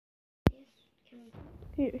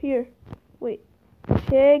Here. Wait.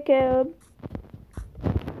 Jacob.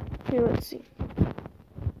 Here, let's see.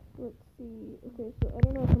 Okay, so I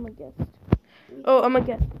don't know if I'm a guest. Oh, I'm a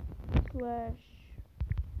guest. /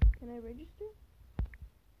 Can I register?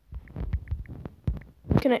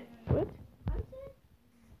 Can I? What?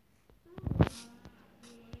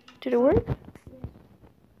 Did it work?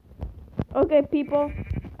 Okay, people.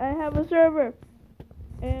 I have a server.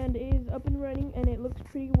 And it is up and running, and it looks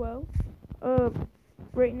pretty well.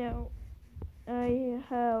 Right now, I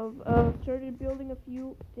have started building a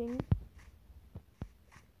few things.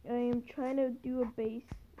 I am trying to do a base.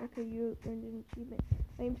 Okay, you earned an achievement.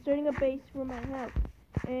 I am starting a base for my house.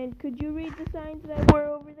 And could you read the signs that were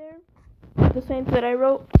over there? The signs that I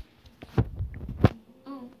wrote?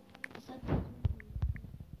 Oh,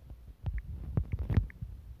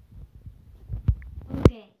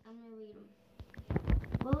 okay, I'm gonna read them.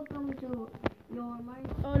 Welcome to your mind.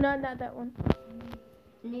 Oh, not that one.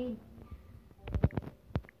 Need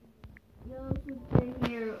those who've been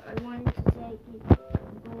here. I wanted to say keep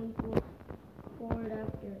going forward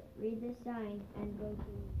after. Read the sign and go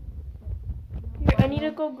to. Here, I need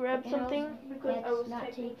to go grab something because I was not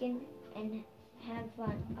typing. taken and have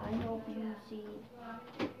fun. I hope you see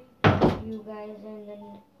you guys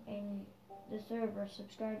in the server.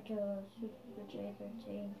 Subscribe to Super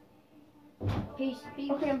J13. Peace.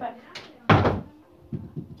 Okay, I'm back.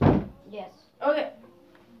 Yes. Okay.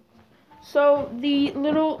 So the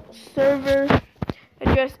little server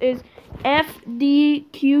address is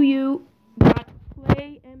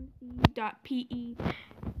fdqu.playmc.pe,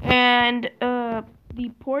 and the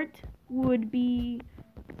port would be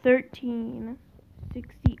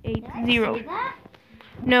 13680.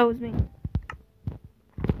 No, it was me.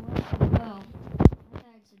 Oh, I thought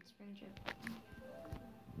it said Springtrap.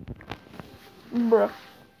 Bruh.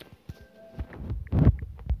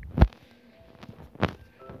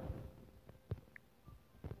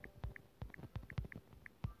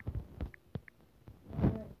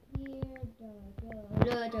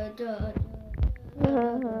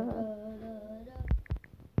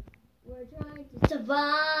 We're trying to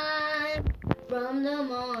survive from the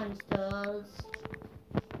monsters.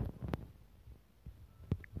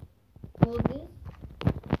 Will this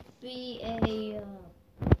be a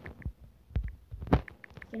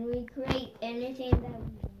can we create anything that we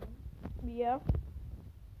want? Yeah.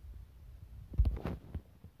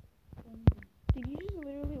 Did you just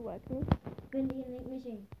literally whack me? Bendy and Link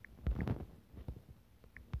Machine.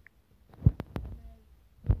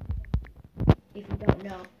 If you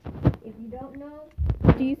don't know.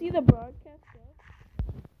 Do you see the broadcast stuff?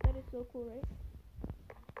 That is so cool, right?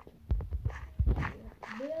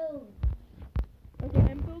 Build. Okay,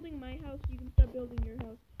 I'm building my house. You can start building your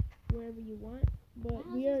house wherever you want. But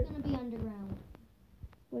My house is gonna be underground.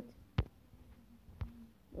 What?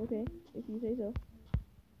 Okay, if you say so.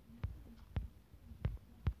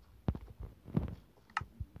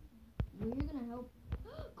 Well, you're gonna help.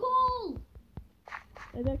 Cool!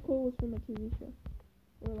 I thought Cole was from a TV show.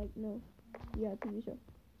 Or like, no. Yeah, TV show.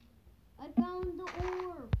 I found the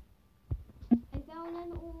ore. I found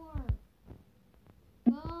an ore.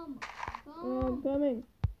 Come. I'm coming.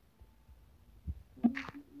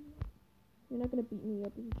 You're not gonna beat me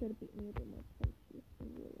up if you try to beat me up in my punch you in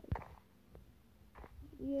real life.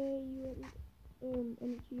 Yay, you have an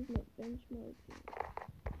achievement benchmark.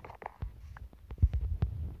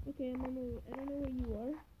 Okay, I'm on my way. I don't know where you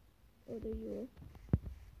are. Oh, there you are.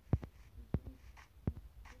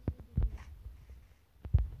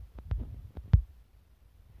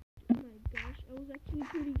 Oh my gosh, I was actually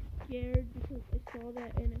pretty scared because I saw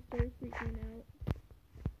that and I started freaking out.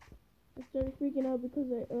 I started freaking out because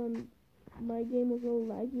my game was all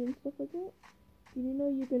laggy and stuff like that. Did you know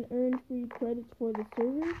you can earn free credits for the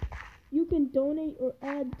server? You can donate or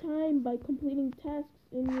add time by completing tasks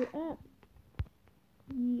in your app.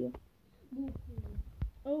 Yeah.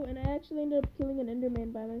 Oh, and I actually ended up killing an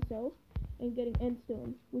Enderman by myself and getting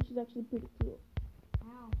endstone, which is actually pretty cool.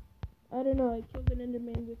 Wow. I don't know, I killed an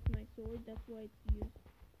Enderman with my sword, that's why it's used.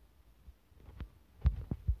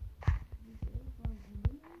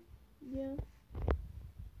 Yeah.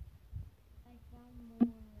 I found more.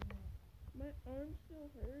 My arm still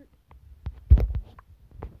hurts.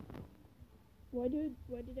 Why did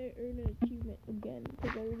I earn an achievement again?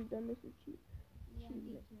 Because I already done this achievement. Yeah, me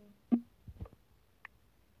too.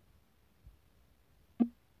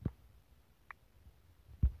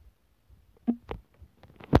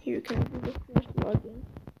 Here, can I do the first login?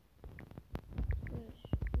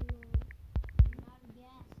 I'm not a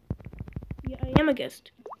guest. Yeah, I am a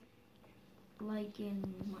guest. Like in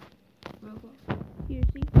what? Roblox? Here,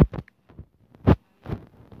 see?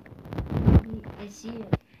 see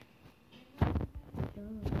it.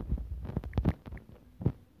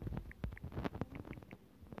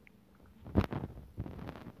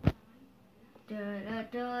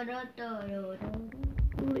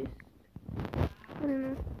 List. I don't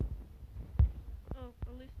know. Oh,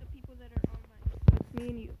 a list of people that are online. So it's me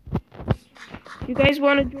and you. If you guys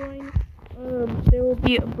want to join, there will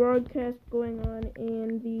be a broadcast going on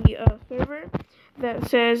in the server that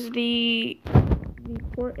says the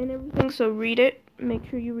port and everything. So read it. Make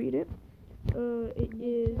sure you read it. It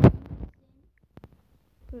is.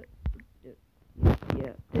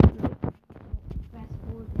 Yeah, definitely. Fast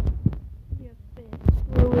forward. Yeah, fast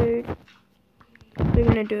forward. They're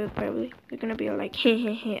gonna do it probably. They're gonna be like, hey,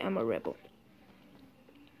 hey, hey, I'm a rebel.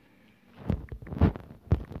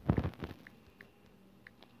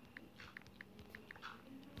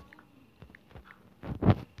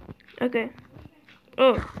 Okay.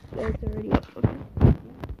 Oh, it's already up. Okay.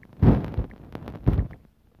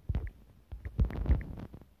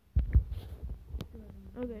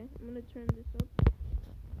 Okay, I'm gonna turn this up.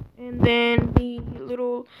 And then the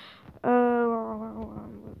little,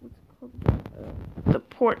 what's it called? The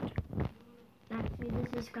port. Actually,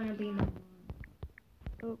 this is gonna be my mom.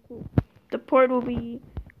 Oh, cool. The port will be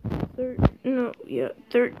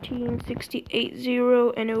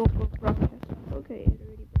 13680, and it will broadcast. Okay, it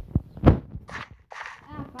already broadcast.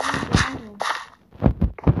 Finally.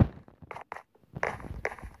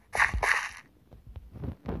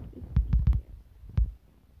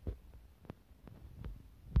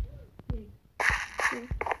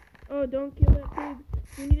 Oh, don't kill that pig.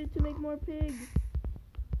 We needed to make more pigs.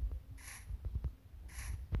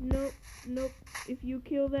 Nope, nope. If you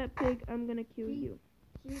kill that pig, I'm gonna kill you.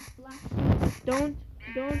 Don't.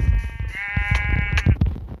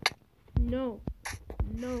 No.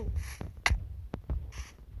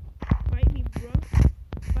 Fight me, bro.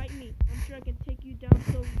 Fight me. I'm sure I can take you down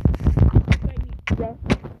so. Fight me, bro.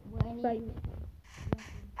 Fight me.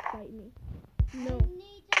 Fight me. No. I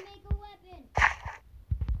need to make a weapon.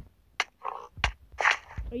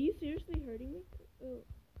 Are you seriously hurting me? Oh,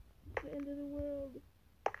 it's the end of the world.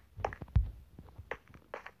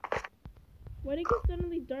 Why did it get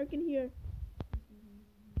suddenly dark in here?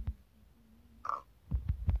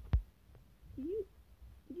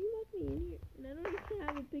 Did you lock me in here? And I don't even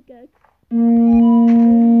have a pickaxe.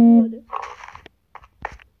 Wood.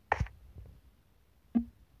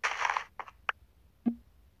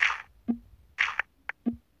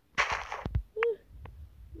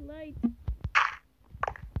 Light.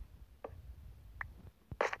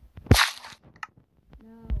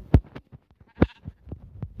 No.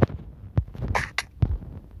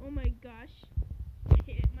 Oh my gosh. I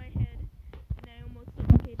hit my head and I almost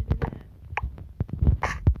suffocated in that.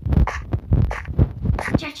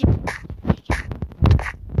 Chachi.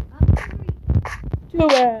 Too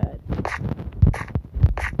bad.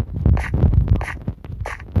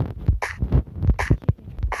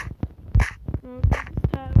 I'll get this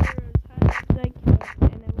tower as high as I can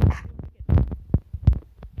and I won't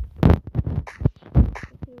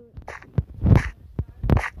be able to get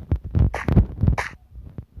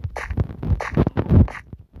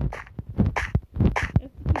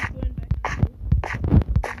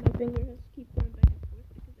my finger has to keep going back and forth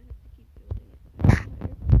because I have to keep building it higher.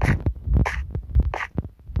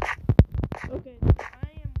 Okay, I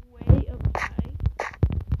am way up high.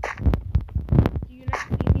 Do you not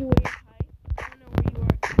see me way up high? I don't know where you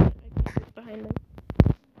are. I can't look behind them.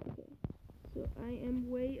 Okay, so I am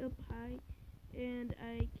way up high and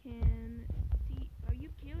I can see. Are you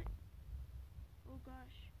killing? Oh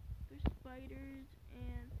gosh, there's spiders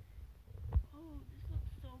and oh, this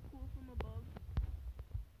looks so cool from above.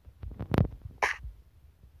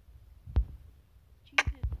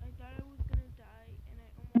 Jesus, I thought I was gonna die, and I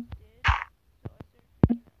almost did, so I started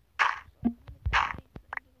freaking out. So I'm gonna die, it's the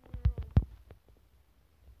end of the world.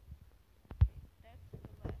 Okay, that's the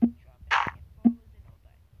last drop, and I can follow, then I'll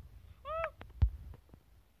die.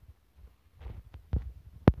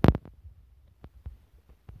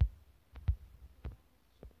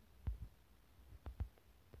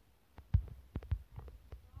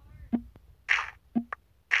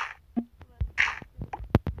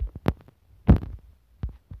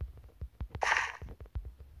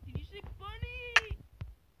 Did you say bunny?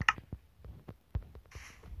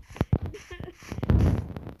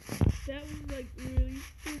 That was like really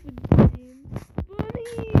stupid scream.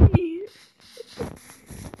 Bunny!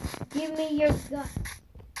 Give me your gun.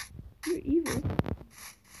 You're evil.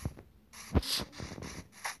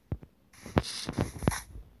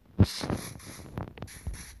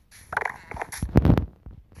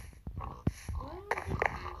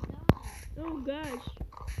 Oh gosh.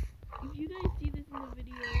 If you guys see this the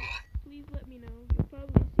video, please let me know. You'll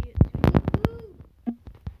probably see it too.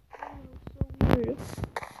 Oh, so weird.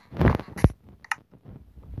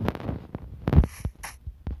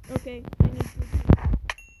 Okay, I need food.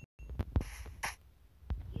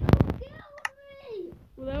 You killed me!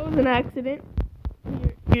 Well, that was an accident.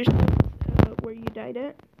 Your stuff where you died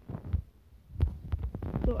at.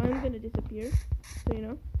 So I'm gonna disappear, so you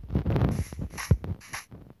know.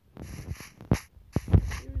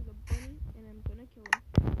 There's a bunny, and I'm gonna kill him.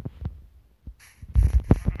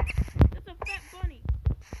 That's a fat bunny!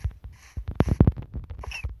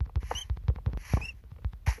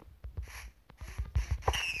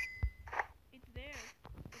 It's there.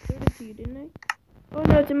 I showed it to you, didn't I? Oh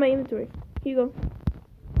no, it's in my inventory. Here you go.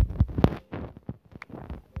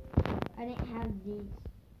 I didn't have these.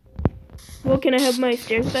 Well, can I have my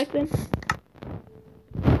stairs back then?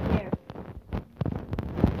 There.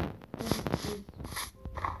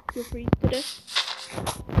 You're free today.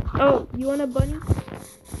 Oh, you want a bunny?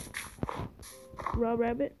 Raw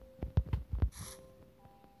rabbit?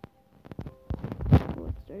 Oh,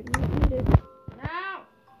 it's starting to eat it. No!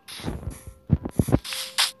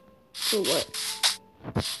 For what?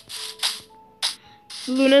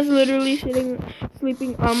 Luna's literally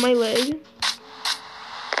sleeping on my leg.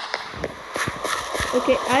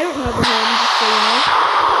 Okay, I don't have a home, just so you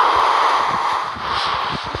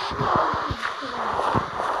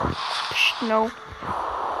know. Psh, no.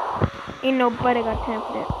 Ain't nobody got time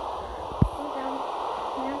for that. Go down.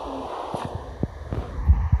 Careful.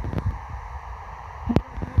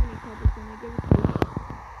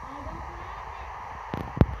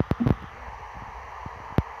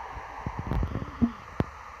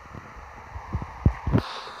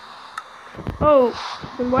 Oh,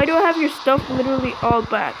 then why do I have your stuff literally all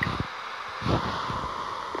back?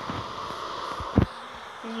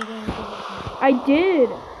 Then you didn't give it to me. I did.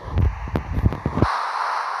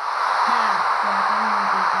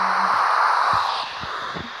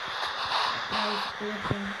 To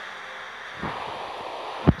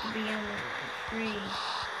be on the tree.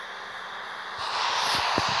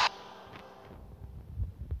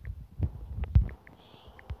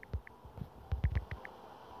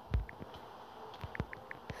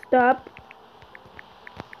 Stop.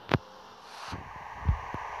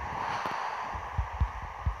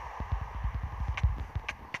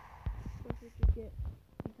 That's what you get.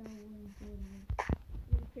 I got a wooden sword. I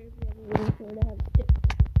don't care if you have a wooden sword, I have sticks.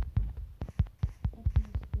 That's my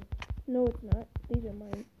stick. No, it's not. These are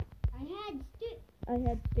mine. I had sticks. I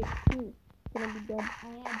had sticks too. Gonna be dumb.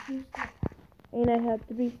 I had 2 sticks. And I had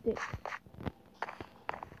 3 sticks.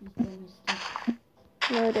 You stole my stick.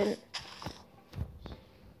 No, I didn't.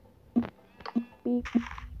 Beep. I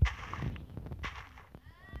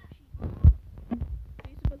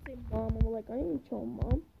used to say mom. I'm like, I ain't your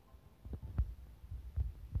mom.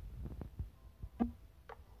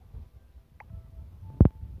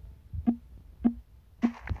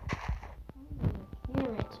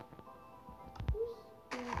 Carrot.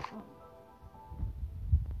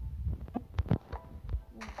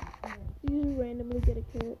 You just randomly get a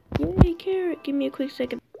carrot. Yay, carrot. Give me a quick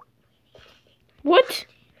second. What?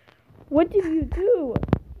 What did you do?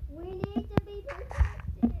 We need to be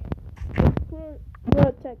protected.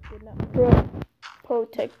 Protected, not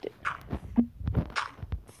protected.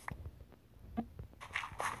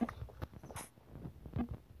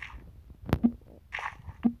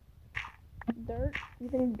 Dirt? You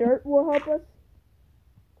think dirt will help us?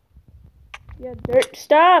 Yeah, dirt.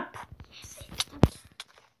 Stop!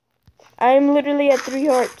 I'm literally at 3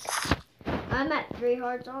 hearts. I'm at 3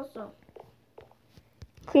 hearts also.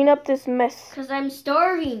 Clean up this mess. Because I'm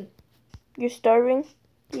starving. You're starving?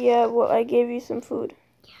 Yeah, well, I gave you some food.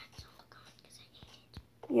 Yeah, it's all gone because I ate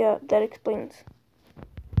it. Yeah, that explains.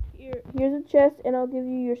 Here's a chest, and I'll give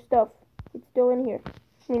you your stuff. It's still in here.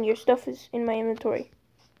 I mean, your stuff is in my inventory.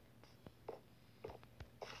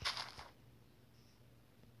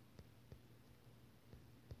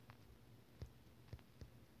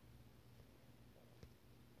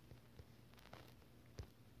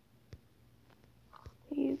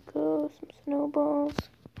 Here you go, some snowballs.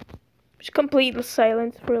 Just complete the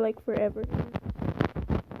silence for like forever.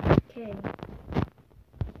 Okay.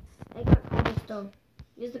 I got cobblestone.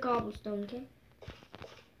 Use the cobblestone, okay?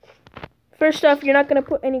 First off, you're not gonna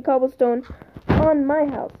put any cobblestone on my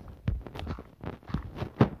house.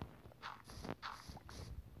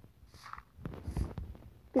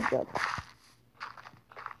 Good job.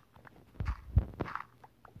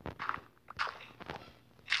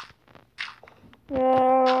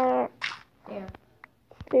 There.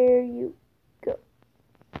 There you go.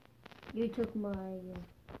 You took my...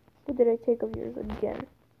 What did I take of yours again?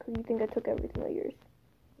 Because because you think I took everything of yours.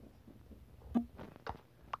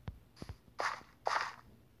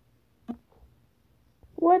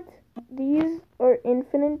 What? These are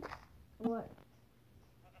infinite? What?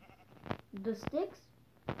 The sticks?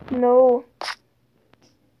 No.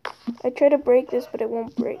 I try to break this, but it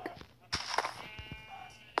won't break.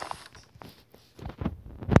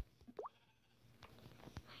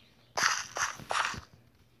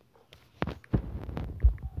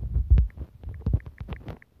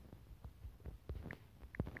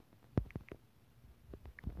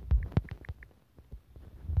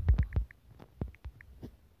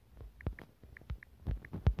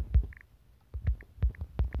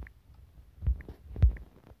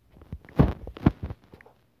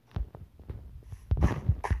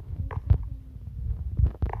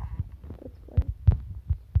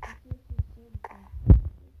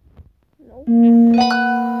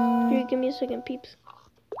 No. Here, give me a second, peeps.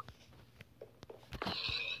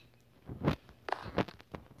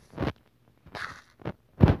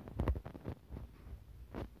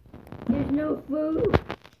 There's no food.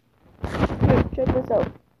 Here, check this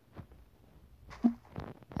out.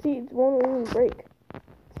 See, it won't even break.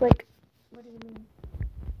 It's like, What do you mean?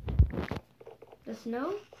 The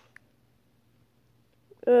snow?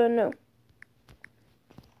 no.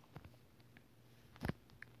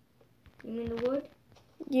 You mean the wood?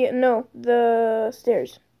 Yeah, no, the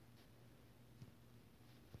stairs.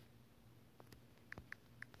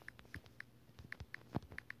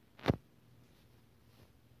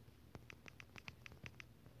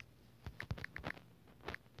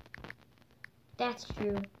 That's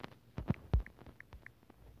true.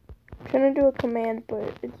 I'm trying to do a command,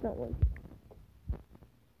 but it's not working.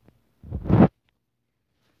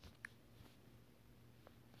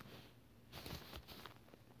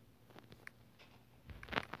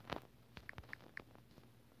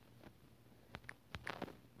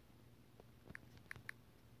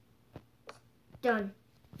 Done.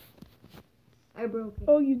 I broke it.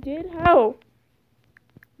 Oh, you did? How?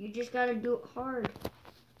 You just gotta do it hard.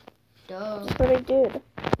 Duh. That's what I did.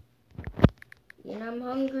 And I'm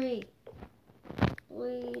hungry.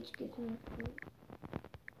 Please give me food.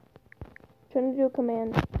 Trying to do a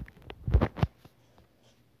command.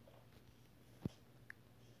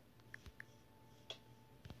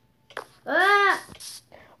 Ah!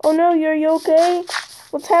 Oh no, you okay?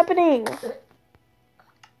 What's happening?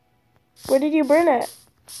 Where did you burn at?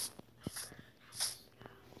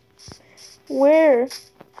 Where?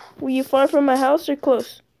 Were you far from my house or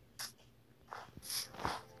close?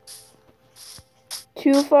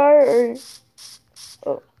 Too far or...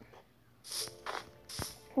 Oh.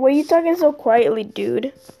 Why are you talking so quietly,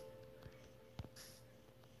 dude?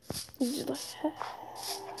 He's just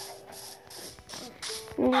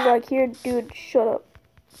like, here, dude, shut up.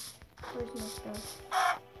 Where's my stuff?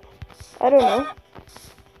 I don't know.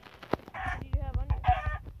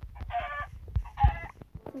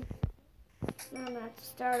 Now I'm gonna have to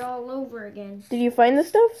start all over again. Did you find the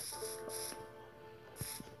stuff?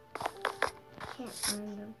 Can't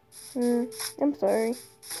find them. I'm sorry. It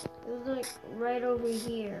was like right over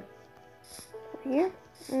here. Here?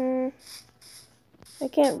 I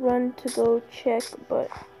can't run to go check, but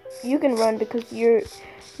you can run because your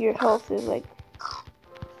health is like...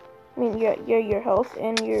 I mean, your health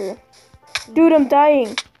and your... Dude, I'm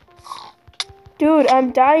dying. Dude,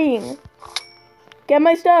 I'm dying. Get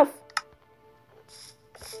my stuff.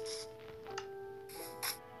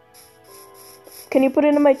 Can you put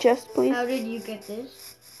it in my chest, please? How did you get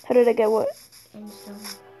this? How did I get what? And so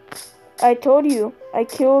I told you. I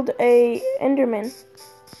killed a Enderman.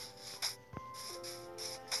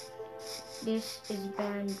 this is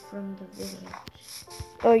banned from the village.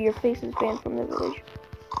 Oh, your face is banned from the village.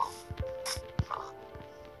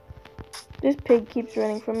 This pig keeps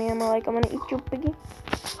running from me. I'm like, I'm gonna eat you, piggy.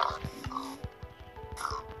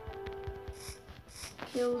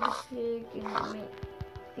 Kill the pig and make...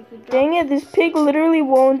 If it Dang it, this pig literally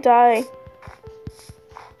won't die.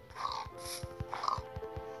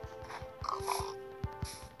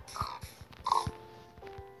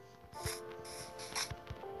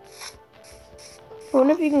 I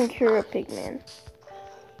wonder if you can cure a pig, man.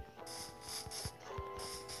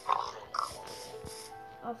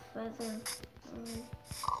 A feather.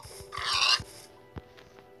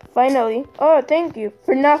 Finally. Oh, thank you.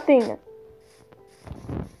 For nothing. Oh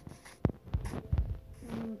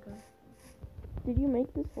my god. Did you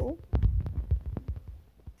make this hole?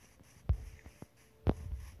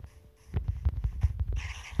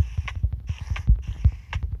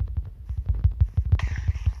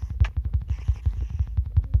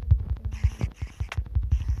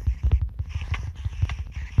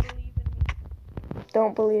 Don't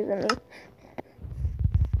don't believe in me.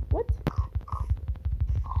 What?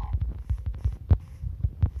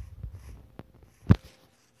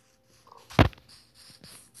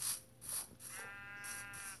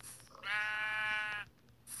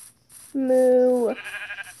 Moo.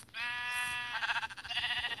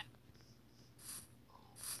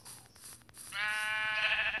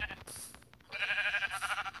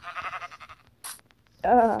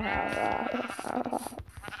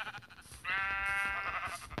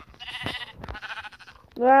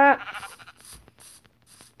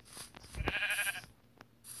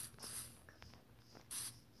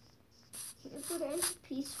 Can you put in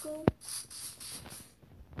peaceful?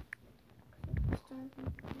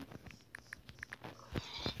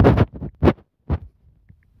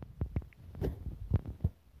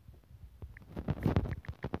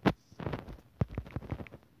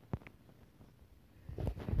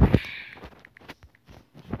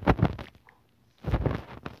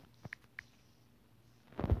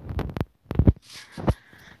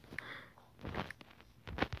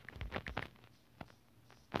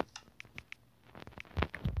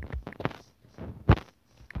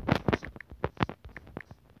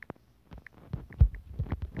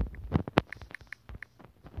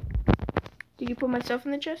 Did you put my stuff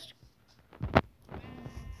in the chest?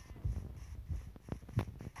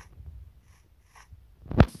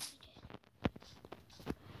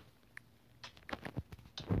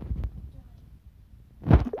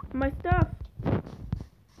 My stuff.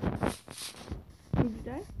 Did you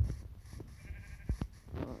die?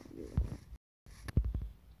 Oh, you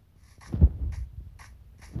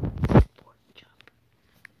poor job.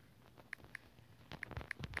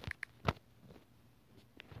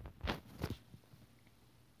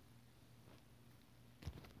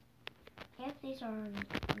 Yeah, these are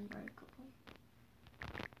unbreakable.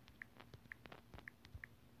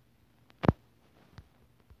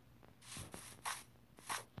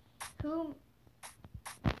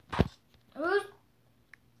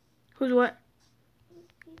 Who's what?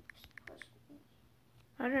 Keeps pushing me?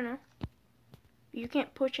 I don't know. You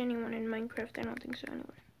can't push anyone in Minecraft. I don't think so anyway.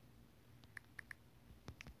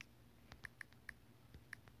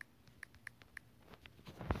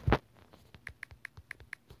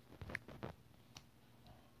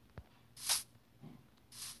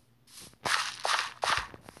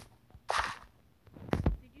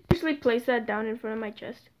 Did you seriously place that down in front of my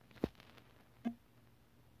chest?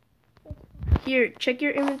 Here, check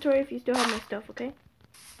your inventory if you still have my stuff, okay?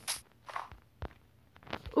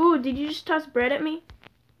 Ooh, did you just toss bread at me?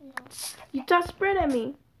 No. You tossed bread at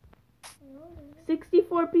me. No.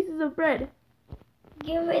 64 pieces of bread.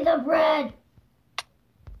 Give me the bread.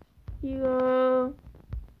 You go.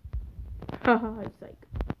 Haha, psych.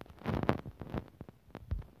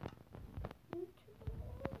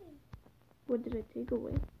 What did I take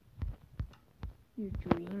away? Your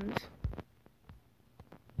dreams.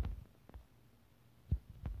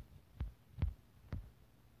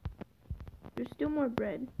 There's still more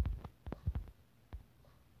bread.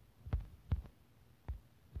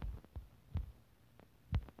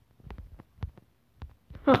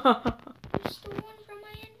 You stole one from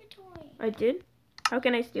my inventory. I did? How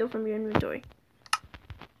can I steal from your inventory?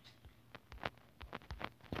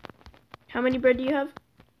 How many bread do you have?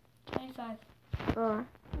 25. Oh,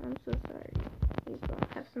 I'm so sorry. Please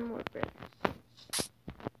don't have some more bread.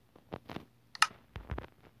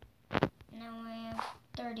 Now I have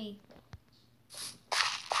 30.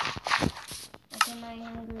 I think my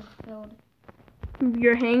hunger is filled.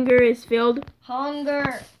 Your hanger is filled?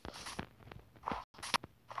 Hunger!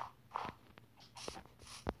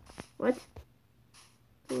 What?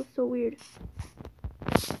 That was so weird.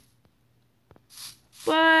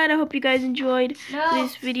 But I hope you guys enjoyed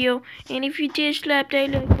this video. And if you did, slap that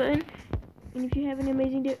like button. And if you have an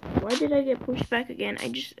amazing day. Why did I get pushed back again?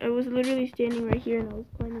 I was literally standing right here and I was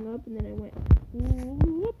climbing up and then I went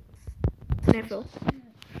whoop, and I fell.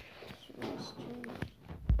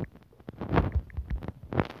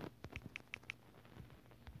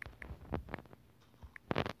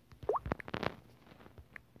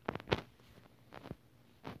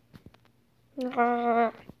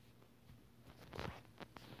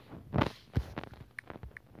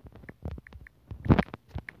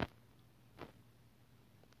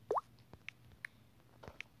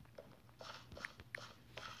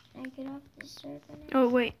 Can I get off the server now? Oh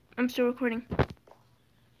wait, I'm still recording.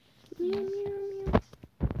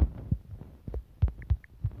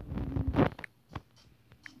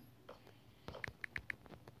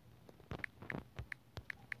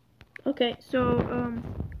 Okay, so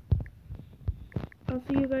I'll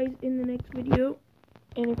see you guys in the next video.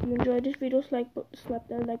 And if you enjoyed this video, slap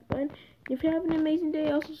that like button. If you have an amazing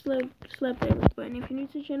day, also slap that like button. If you're new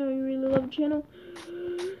to the channel and you really love the channel,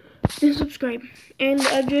 then subscribe. And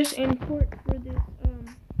the address and port for this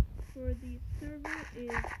for the server is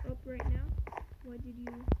up right now. Why did you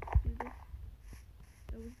do this?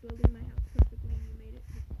 I was building my house perfectly and you made it.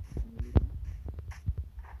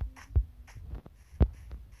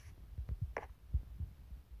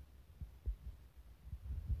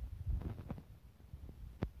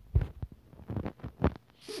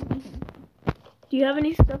 Do you have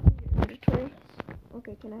any stuff in your inventory?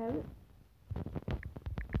 Okay, can I have it?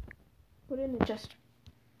 Put it in the chest.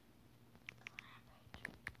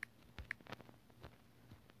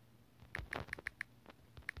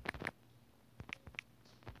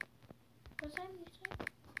 What's that you said?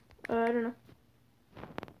 I don't know.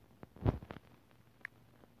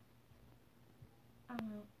 I don't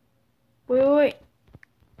know. Wait.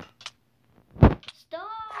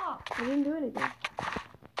 Stop! I didn't do anything.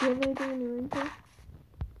 Do you have anything in your inventory?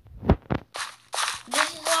 This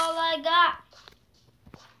is all I got.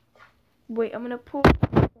 Wait, I'm gonna pull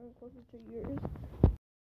closer to yours.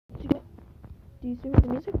 Do you hear the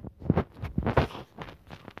music?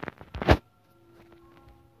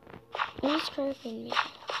 Who's cursing me?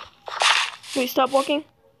 Wait, stop walking.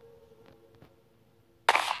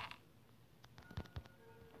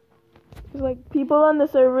 It's like people on the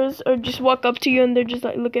servers or just walk up to you and they're just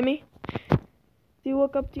like, look at me. They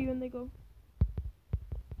walk up to you and they go,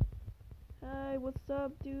 hi, what's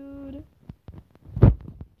up, dude?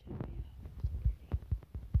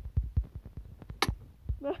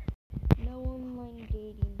 No online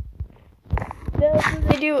dating. That's what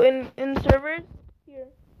they do in servers. Here,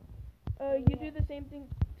 you do the same thing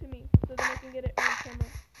to me so then I can get it on camera.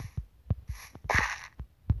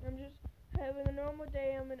 I'm just having a normal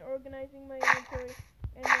day. I'm organizing my inventory,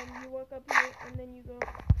 and then you walk up here, and then you go.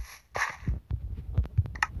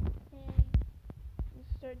 You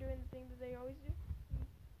start doing the thing that they always do.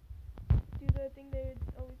 Do the thing they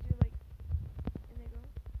always do, like, and they go.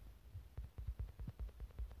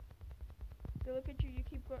 They look at you. You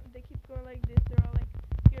keep going. They keep going like this. They're all like,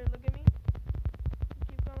 here, look at me. You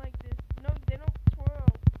keep going like this. No, they don't twirl.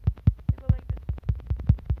 They go like this.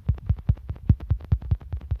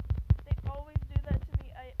 They always do that to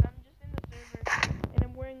me. I'm just in the server, and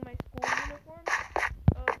I'm wearing my school uniform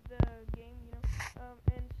of the game, you know.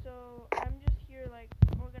 And so I'm just here, like,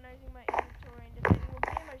 organizing my inventory and deciding what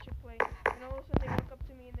game I should play. And all of a sudden they walk up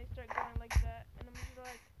to me and they start going like that, and I'm just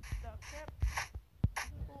like, the crap?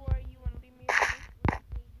 Who are you? Want to leave me alone?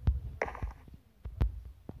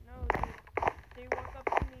 No, they walk up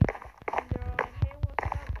to me and they're all like, hey, what's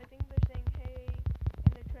up? I think they're saying hey, and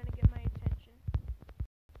they're trying to get my attention.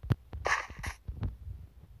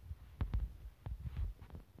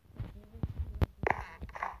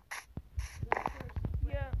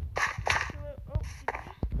 Yeah. Oh,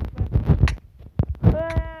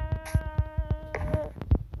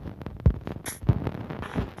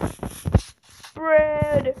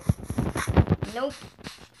 bread. Nope.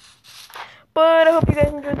 But I hope you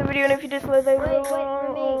guys enjoyed the video, and if you did, let that Wait for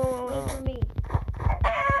me. Wait for me.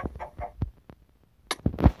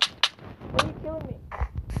 Why are you killing me?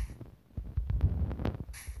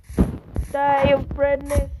 Die of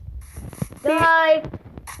breadness. Die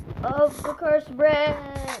of the cursed bread.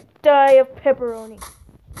 Die of pepperoni.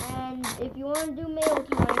 And if you want to do mail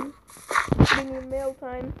time, Give me mail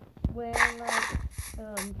time. where like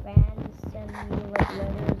fans send you like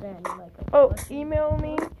letters and like a Oh, question. email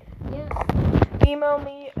me. Yeah. Email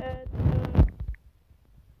me at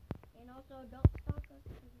And also don't stalk us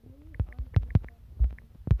because we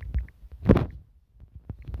are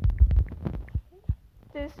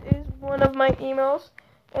this is one of my emails,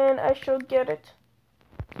 and I shall get it.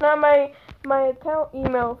 It's not my account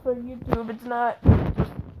email for YouTube. It's not.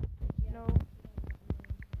 No.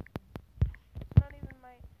 It's not even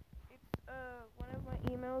my. It's one of my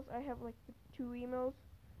emails. I have like 2 emails,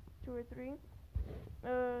 2 or 3. I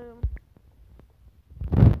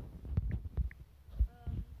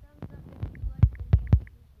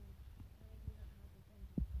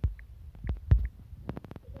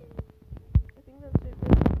think that's it.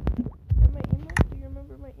 Is that my email? Do you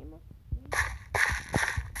remember my email?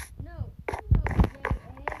 No.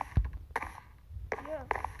 Yeah.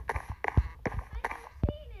 I've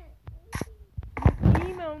seen it. You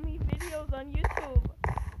email me videos on YouTube.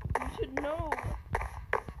 You should know.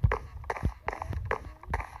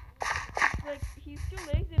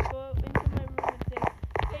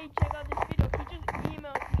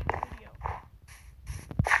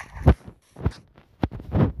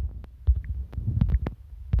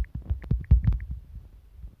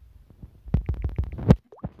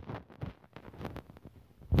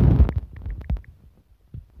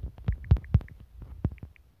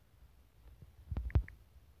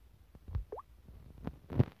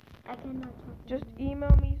 just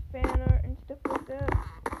email me fan art and stuff like that,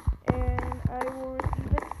 and I will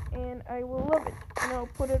receive it, and I will love it, and I'll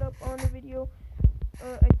put it up on the video.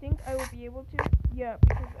 I think I will be able to, yeah,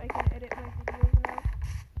 because I can edit my videos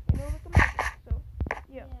now, like a magic, so,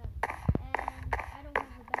 yeah. And I don't have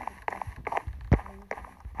a bag.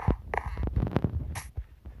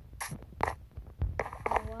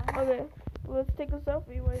 Okay, let's take a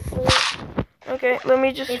selfie. Wait. Okay, let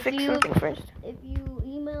me just fix something first. If you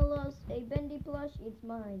email us a bendy plush, it's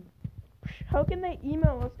mine. How can they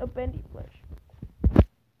email us a bendy plush?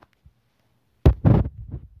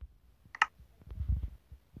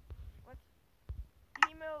 What?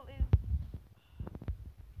 Email is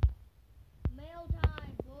Mail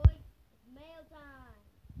time, boy. It's mail time.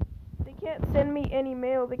 they can't send me any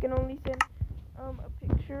mail. They can only send a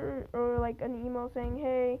picture or like an email saying,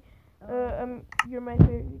 hey, you're my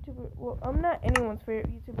favorite YouTuber. Well, I'm not anyone's favorite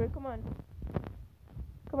YouTuber. Come on,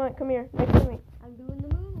 come here, next to me. I'm doing the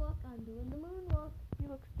moonwalk. You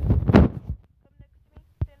look stupid. Come next to me.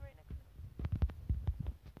 Stand right next to me.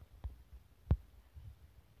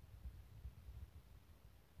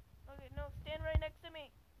 Okay, no, stand right next to me.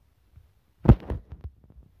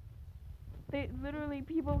 They literally,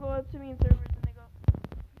 people go up to me in servers and they go,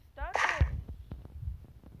 stop there.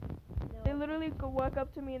 No. They literally go walk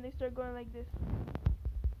up to me and they start going like this.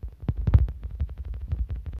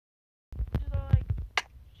 Just all like,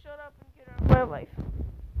 shut up and get out of my life.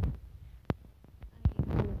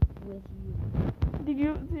 With you. Did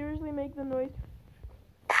you seriously make the noise?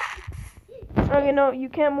 Okay, no, you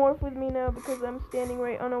can't morph with me now because I'm standing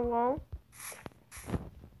right on a wall.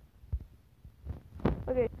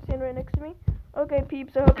 Okay, stand right next to me. Okay,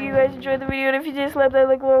 peeps, I hope you guys enjoyed the video, and if you did, slap that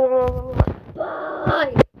like,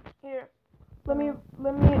 Bye. Here, let me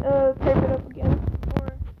type it up again, or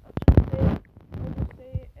I'll just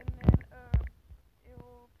say it, and then, it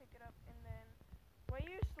will pick it up, and then, why are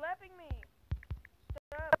you slapping me?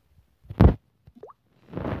 Stop.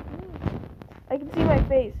 I can see my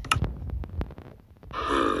face.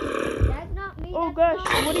 That's not me. Oh gosh,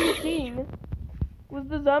 what are you seeing? Was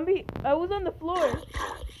the zombie? I was on the floor.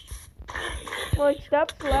 Well, like,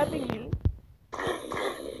 stop slapping me.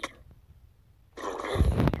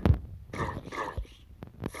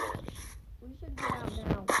 We should get out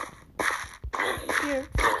now. Here.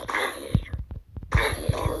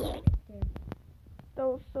 Okay. That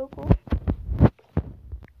was so cool.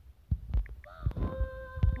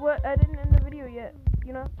 What? I didn't end the video yet.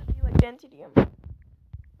 You don't have to be like Dan TDM.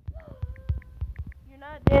 You're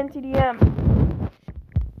not Dan TDM.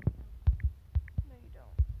 No, you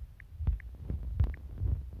don't.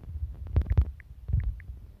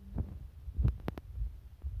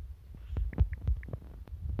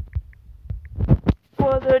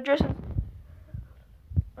 Well, the address is